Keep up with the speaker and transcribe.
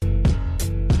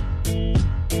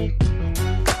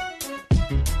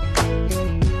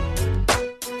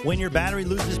When your battery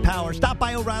loses power, stop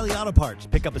by O'Reilly Auto Parts.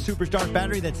 Pick up a Superstart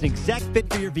battery that's an exact fit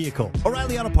for your vehicle.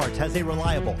 O'Reilly Auto Parts has a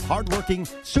reliable, hard-working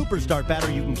Superstart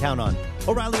battery you can count on.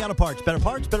 O'Reilly Auto Parts, better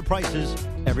prices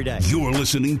every day. You're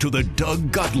listening to the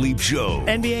Doug Gottlieb Show.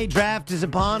 NBA draft is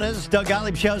upon us. Doug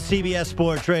Gottlieb Show, CBS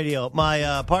Sports Radio.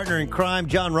 My partner in crime,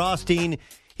 John Rothstein,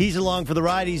 he's along for the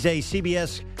ride. He's a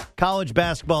CBS college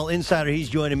basketball insider. He's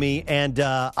joining me, and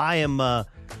I am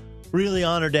really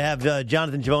honored to have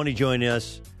Jonathan Givony join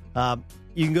us.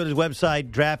 You can go to his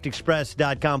website,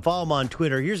 DraftExpress.com. Follow him on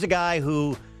Twitter. Here's a guy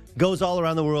who goes all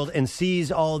around the world and sees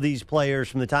all of these players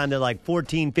from the time they're like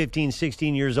 14, 15,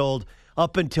 16 years old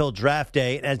up until draft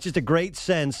day. And has just a great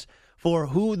sense for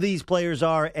who these players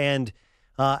are and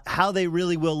how they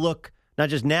really will look, not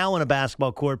just now on a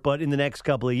basketball court, but in the next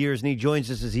couple of years. And he joins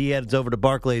us as he heads over to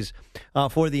Barclays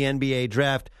for the NBA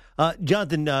draft.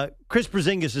 Jonathan, Chris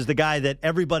Porzingis is the guy that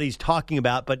everybody's talking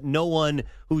about, but no one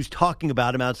who's talking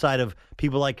about him outside of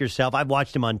people like yourself. I've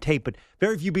watched him on tape, but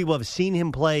very few people have seen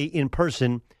him play in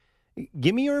person.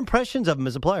 Give me your impressions of him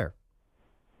as a player.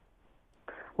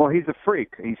 Well, he's a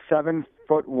freak. He's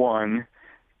 7'1",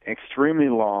 extremely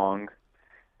long,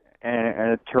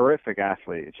 and a terrific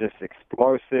athlete. Just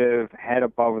explosive, head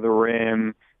above the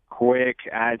rim, quick,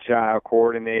 agile,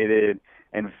 coordinated,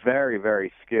 and very, very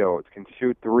skilled. Can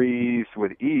shoot threes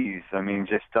with ease. I mean,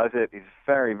 just does it. He's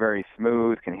very, very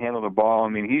smooth, can handle the ball. I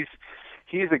mean,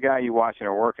 he's a guy you watch in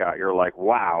a workout. You're like,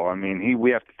 wow. I mean,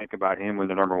 we have to think about him with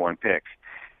the number one pick.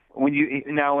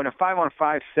 Now, in a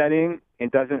 5-on-5 setting,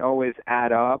 it doesn't always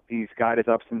add up. He's got his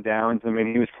ups and downs. I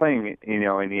mean, he was playing, in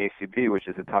the ACB, which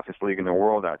is the toughest league in the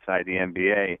world outside the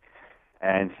NBA.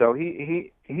 And so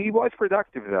he was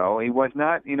productive, though. He was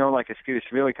not, like a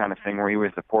Scuderia kind of thing where he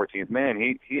was the 14th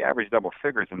man. He averaged double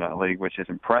figures in that league, which is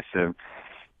impressive.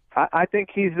 I think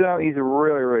he's a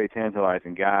really, really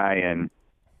tantalizing guy, and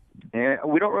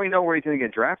we don't really know where he's going to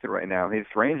get drafted right now. His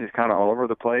range is kind of all over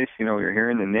the place. You're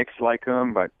hearing the Knicks like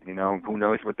him, but, who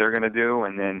knows what they're going to do.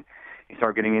 And then you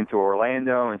start getting into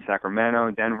Orlando and Sacramento,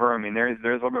 Denver. I mean, there's a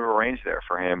little bit of a range there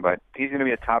for him, but he's going to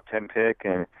be a top 10 pick,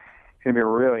 and he's going to be a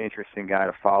really interesting guy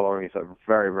to follow. He's a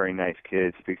very, very nice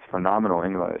kid, speaks phenomenal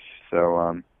English.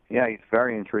 So, he's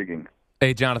very intriguing.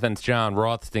 Hey, Jonathan, it's John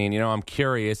Rothstein. I'm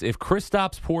curious, if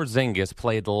Kristaps Porzingis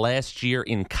played last year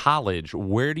in college,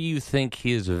 where do you think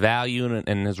his value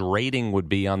and his rating would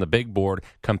be on the big board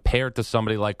compared to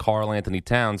somebody like Karl Anthony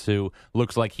Towns, who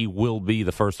looks like he will be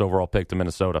the first overall pick to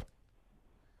Minnesota?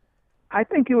 I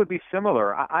think it would be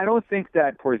similar. I don't think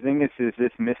that Porzingis is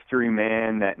this mystery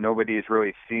man that nobody has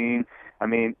really seen. I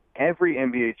mean, every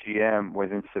NBA GM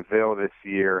was in Seville this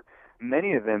year,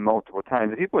 many of them multiple times.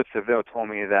 The people at Seville told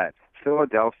me that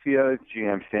Philadelphia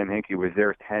GM Sam Hinkie was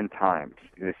there 10 times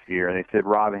this year. And they said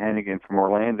Rob Hennigan from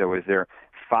Orlando was there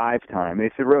 5 times. They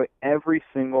said really every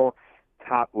single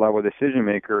top-level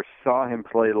decision-maker saw him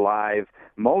play live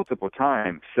multiple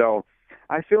times. So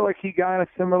I feel like he got a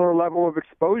similar level of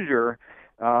exposure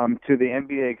to the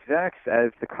NBA execs as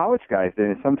the college guys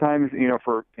did. And sometimes,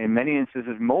 in many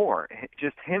instances more.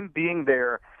 Just him being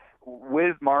there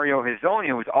with Mario Hezonja,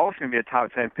 who was also going to be a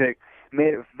top 10 pick,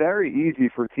 made it very easy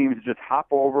for teams to just hop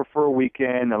over for a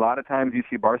weekend. A lot of times you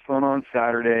see Barcelona on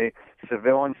Saturday,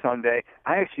 Seville on Sunday.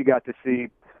 I actually got to see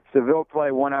Seville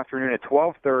play one afternoon at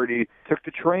 12:30, took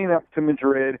the train up to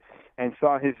Madrid, and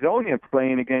saw Hezonja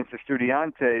playing against the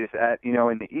Estudiantes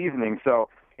in the evening. So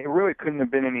it really couldn't have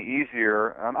been any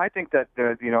easier. I think that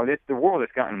the world has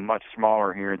gotten much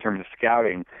smaller here in terms of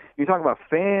scouting. You talk about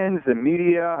fans and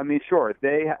media. I mean, sure,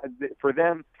 for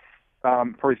them,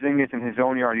 Porzingis and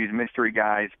Hezonja are these mystery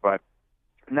guys, but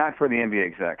not for the NBA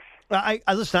execs.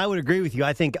 Listen, I would agree with you.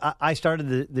 I think I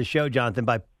started the show, Jonathan,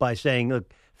 by saying,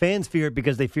 look, fans fear it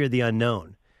because they fear the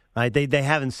unknown. Right? They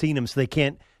haven't seen him, so they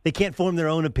can't form their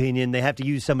own opinion. They have to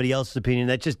use somebody else's opinion.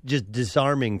 That's just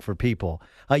disarming for people.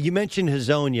 You mentioned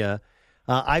Hezonja.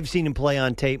 I've seen him play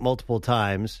on tape multiple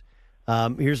times.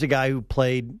 Here's a guy who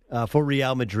played for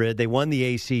Real Madrid. They won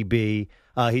the ACB.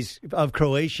 He's of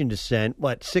Croatian descent.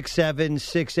 6'7",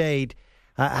 6'8".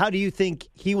 How do you think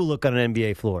he will look on an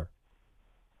NBA floor?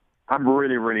 I'm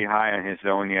really, really high on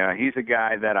Hezonja. He's a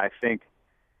guy that I think,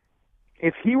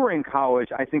 if he were in college,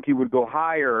 I think he would go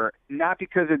higher, not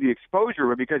because of the exposure,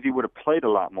 but because he would have played a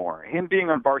lot more. Him being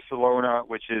on Barcelona,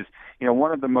 which is,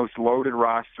 one of the most loaded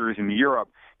rosters in Europe,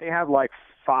 they have like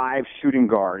 5 shooting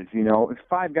guards, it's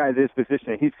 5 guys at his position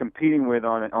that he's competing with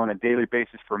on a daily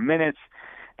basis for minutes.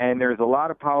 And there's a lot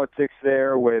of politics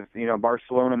there with,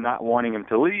 Barcelona not wanting him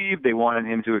to leave. They wanted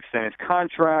him to extend his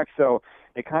contract. So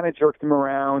they kind of jerked him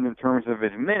around in terms of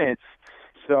his minutes.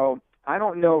 So I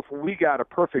don't know if we got a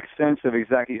perfect sense of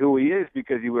exactly who he is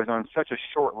because he was on such a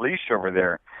short leash over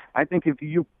there. I think if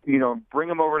you bring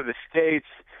him over to the States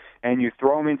and you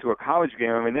throw him into a college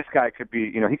game, I mean, this guy could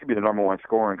be, he could be the number one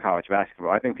scorer in college basketball.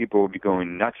 I think people would be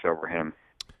going nuts over him.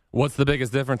 What's the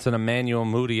biggest difference in Emmanuel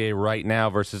Mudiay right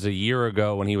now versus a year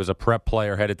ago when he was a prep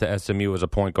player headed to SMU as a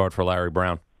point guard for Larry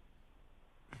Brown?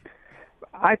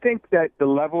 I think that the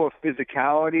level of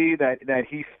physicality that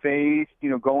he faced,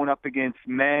 going up against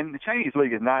men, the Chinese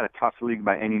league is not a tough league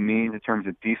by any means in terms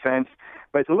of defense,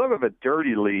 but it's a little bit of a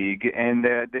dirty league, and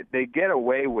they get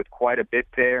away with quite a bit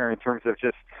there in terms of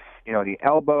just, the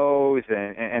elbows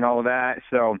and all of that.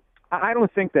 So I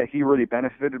don't think that he really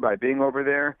benefited by being over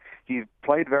there. He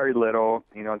played very little.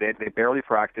 They barely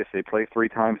practice. They play 3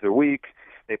 times a week.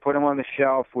 They put him on the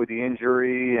shelf with the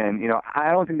injury, and,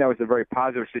 I don't think that was a very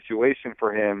positive situation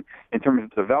for him in terms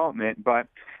of development, but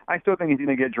I still think he's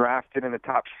going to get drafted in the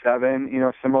top 7,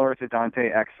 similar to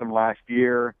Dante Exum last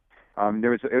year.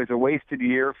 It was a wasted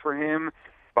year for him,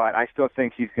 but I still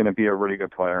think he's going to be a really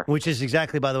good player. Which is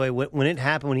exactly, by the way, when it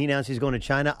happened, when he announced he's going to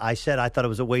China, I said I thought it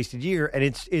was a wasted year, and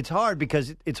it's hard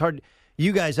because it's hard.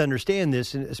 You guys understand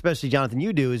this, and especially, Jonathan,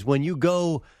 you do, is when you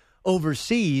go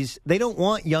overseas, they don't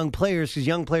want young players because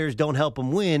young players don't help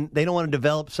them win. They don't want to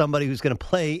develop somebody who's going to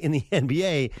play in the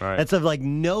NBA. Right. That's of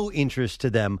no interest to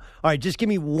them. All right, just give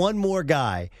me one more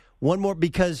guy. One more,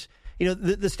 because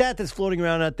the stat that's floating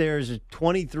around out there is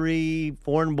 23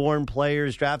 foreign-born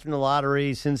players drafted in the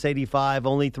lottery since '85,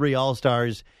 only 3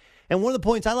 All-Stars. And one of the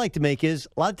points I like to make is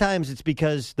a lot of times it's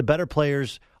because the better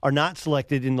players are not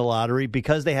selected in the lottery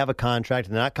because they have a contract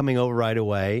and they're not coming over right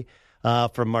away.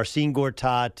 From Marcin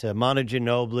Gortat to Manu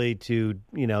Ginobili to,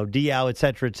 Diaw, et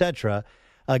cetera, et cetera.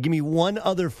 Give me one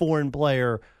other foreign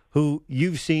player who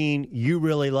you've seen, you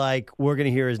really like. We're going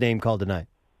to hear his name called tonight.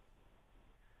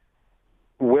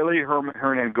 Willie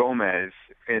Hernan Gomez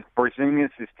is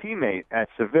Porzingis' teammate at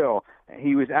Seville.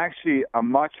 He was actually a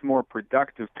much more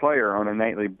productive player on a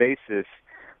nightly basis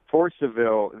for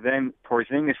Seville than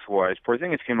Porzingis was.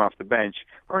 Porzingis came off the bench.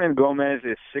 Hernan Gomez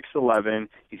is 6'11".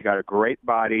 He's got a great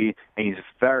body, and he's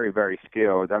very, very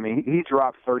skilled. I mean, he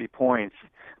dropped 30 points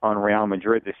on Real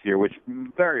Madrid this year, which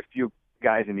very few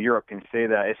guys in Europe can say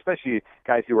that, especially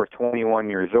guys who are 21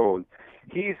 years old.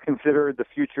 He's considered the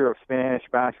future of Spanish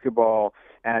basketball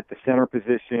at the center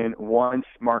position once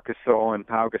Marc Gasol and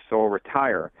Pau Gasol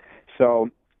retire. So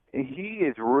he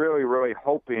is really, really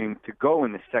hoping to go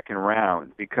in the second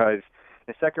round because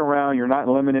the second round, you're not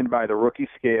limited by the rookie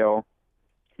scale.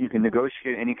 You can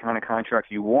negotiate any kind of contract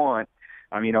you want.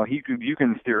 You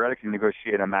can theoretically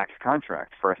negotiate a max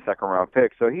contract for a second-round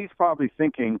pick. So he's probably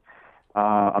thinking,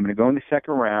 I'm going to go in the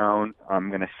second round. I'm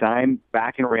going to sign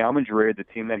back in Real Madrid, the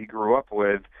team that he grew up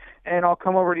with, and I'll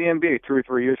come over to the NBA 2 or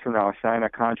 3 years from now. I'll sign a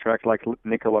contract like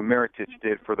Nikola Mirotic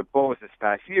did for the Bulls this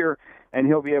past year, and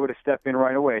he'll be able to step in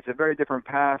right away. It's a very different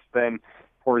path than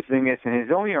Porzingis and his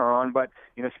own are on, but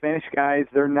Spanish guys,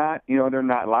 they're not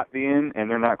Latvian and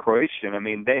they're not Croatian. I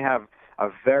mean, they have a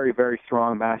very, very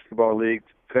strong basketball league,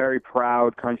 very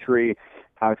proud country,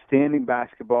 outstanding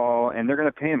basketball, and they're going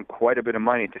to pay him quite a bit of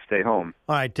money to stay home.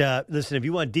 All right, listen, if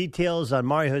you want details on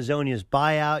Mario Hezonja's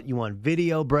buyout, you want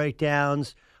video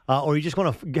breakdowns, or you just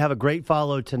want to have a great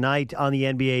follow tonight on the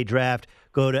NBA draft,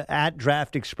 go to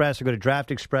 @DraftExpress or go to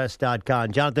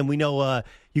DraftExpress.com. Jonathan, we know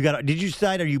did you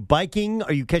decide, are you biking?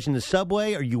 Are you catching the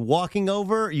subway? Are you walking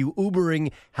over? Are you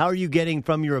Ubering? How are you getting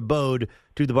from your abode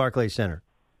to the Barclays Center?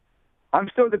 I'm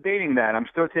still debating that. I'm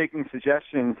still taking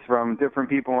suggestions from different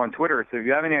people on Twitter. So if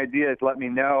you have any ideas, let me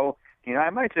know. I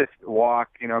might just walk,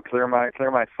 clear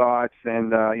my thoughts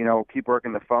and, keep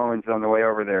working the phones on the way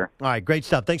over there. All right, great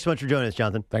stuff. Thanks so much for joining us,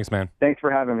 Jonathan. Thanks, man. Thanks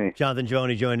for having me. Jonathan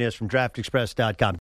Givony joining us from DraftExpress.com.